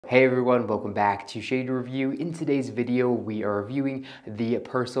Hey everyone, welcome back to Shade Review. In today's video, we are reviewing the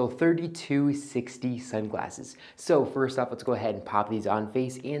Persol 3260 sunglasses. So first off, let's go ahead and pop these on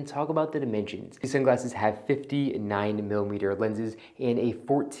face and talk about the dimensions. These sunglasses have 59mm lenses and a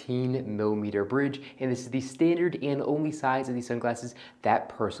 14mm bridge, and this is the standard and only size of these sunglasses that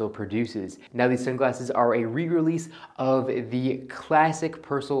Persol produces. Now these sunglasses are a re-release of the classic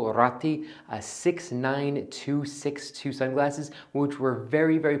Persol Rati 69262 sunglasses, which were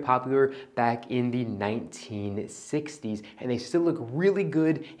very popular back in the 1960s, and they still look really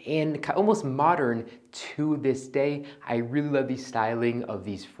good and almost modern to this day. I really love the styling of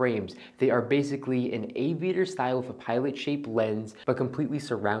these frames. They are basically an aviator style with a pilot shaped lens, but completely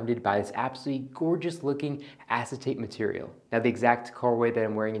surrounded by this absolutely gorgeous looking acetate material. Now the exact colorway that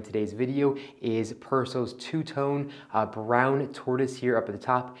I'm wearing in today's video is Persol's two-tone brown tortoise here up at the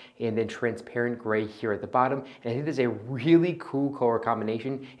top and then transparent gray here at the bottom. And I think there's a really cool color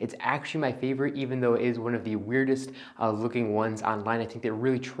combination. It's actually my favorite, even though it is one of the weirdest looking ones online. I think they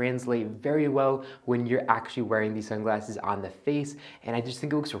really translate very well when you're actually wearing these sunglasses on the face, and I just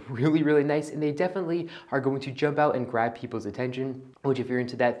think it looks really nice, and they definitely are going to jump out and grab people's attention, which if you're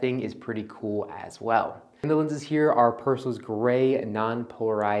into that thing is pretty cool as well. And the lenses here are Persol's gray,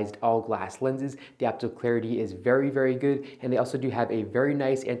 non-polarized, all-glass lenses. The optical clarity is very good, and they also do have a very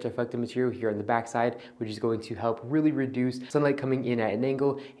nice anti-reflective material here on the backside, which is going to help really reduce sunlight coming in at an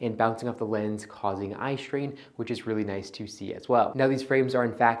angle and bouncing off the lens, causing eye strain, which is really nice to see as well. Now these frames are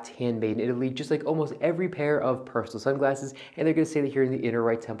in fact handmade in Italy, just like almost every pair of Persol sunglasses, and they're going to say that here in the inner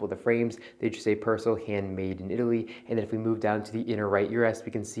right temple of the frames, they just say Persol handmade in Italy. And then if we move down to the inner right ear rest,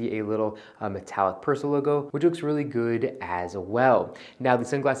 we can see a little metallic Persol logo, which looks really good as well. Now the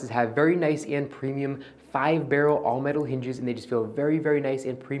sunglasses have very nice and premium 5-barrel all-metal hinges, and they just feel very nice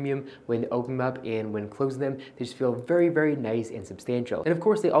and premium when opening them up, and when closing them, they just feel very nice and substantial. And of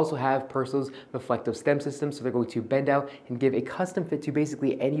course, they also have Persol's reflective stem system, so they're going to bend out and give a custom fit to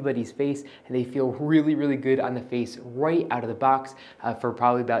basically anybody's face, and they feel really good on the face right out of the box for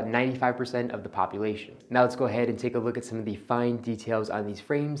probably about 95% of the population. Now let's go ahead and take a look at some of the fine details on these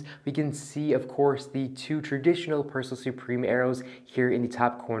frames. We can see, of course, the two traditional Persol Supreme arrows here in the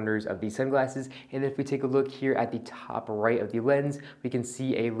top corners of these sunglasses, and if we take a look here at the top right of the lens, we can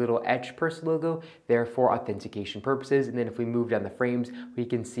see a little etched Persol logo there for authentication purposes. And then if we move down the frames, we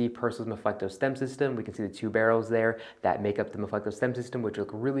can see Persol's reflective stem system. We can see the two barrels there that make up the reflective stem system, which look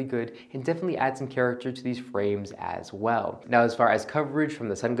really good and definitely add some character to these frames as well. Now as far as coverage from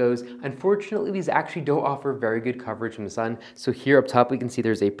the sun goes, unfortunately these actually don't offer very good coverage from the sun. So here up top we can see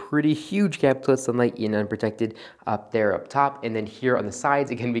there's a pretty huge gap to let sunlight in unprotected up there up top, and then here on the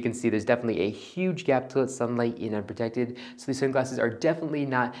sides again we can see there's definitely a huge gap to let sunlight in unprotected. So these sunglasses are definitely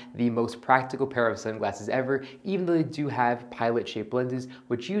not the most practical pair of sunglasses ever, even though they do have pilot shaped lenses,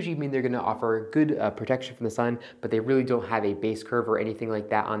 which usually mean they're going to offer good protection from the sun, but they really don't have a base curve or anything like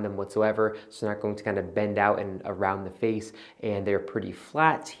that on them whatsoever, so they're not going to kind of bend out and around the face, and they're pretty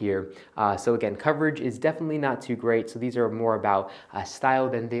flat here. So again, coverage is definitely not too great, so these are more about style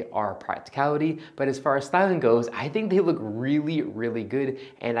than they are practicality. But as far as styling goes, I think they look really good,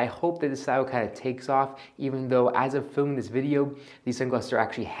 and I hope that the style kind of takes off, even though as of filming this video, these sunglasses are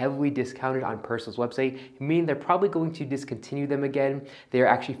actually heavily discounted on Persol's website, meaning they're probably going to discontinue them again. They are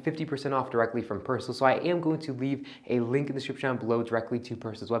actually 50% off directly from Persol, so I am going to leave a link in the description down below directly to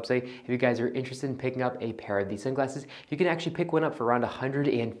Persol's website. If you guys are interested in picking up a pair of these sunglasses, you can actually pick one up for around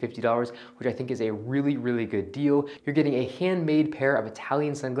 $150, which I think is a really good deal. You're getting a handmade pair of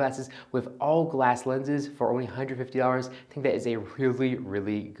Italian sunglasses with all glass lenses for only $150. I think that is a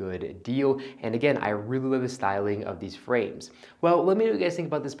really good deal, and again, I really love the styling of these frames. Well, let me know what you guys think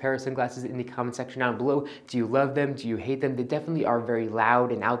about this pair of sunglasses in the comment section down below. Do you love them? Do you hate them? They definitely are very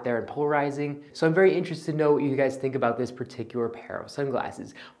loud and out there and polarizing, so I'm very interested to know what you guys think about this particular pair of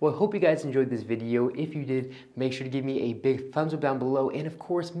sunglasses. Well, I hope you guys enjoyed this video. If you did, make sure to give me a big thumbs up down below, and of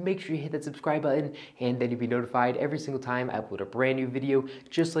course make sure you hit that subscribe button, and then you'll be notified every single time I upload a brand new video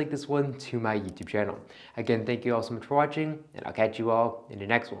just like this one to my YouTube channel. Again, thank you all so much for watching, and I'll catch you all in the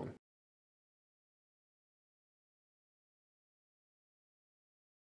next one.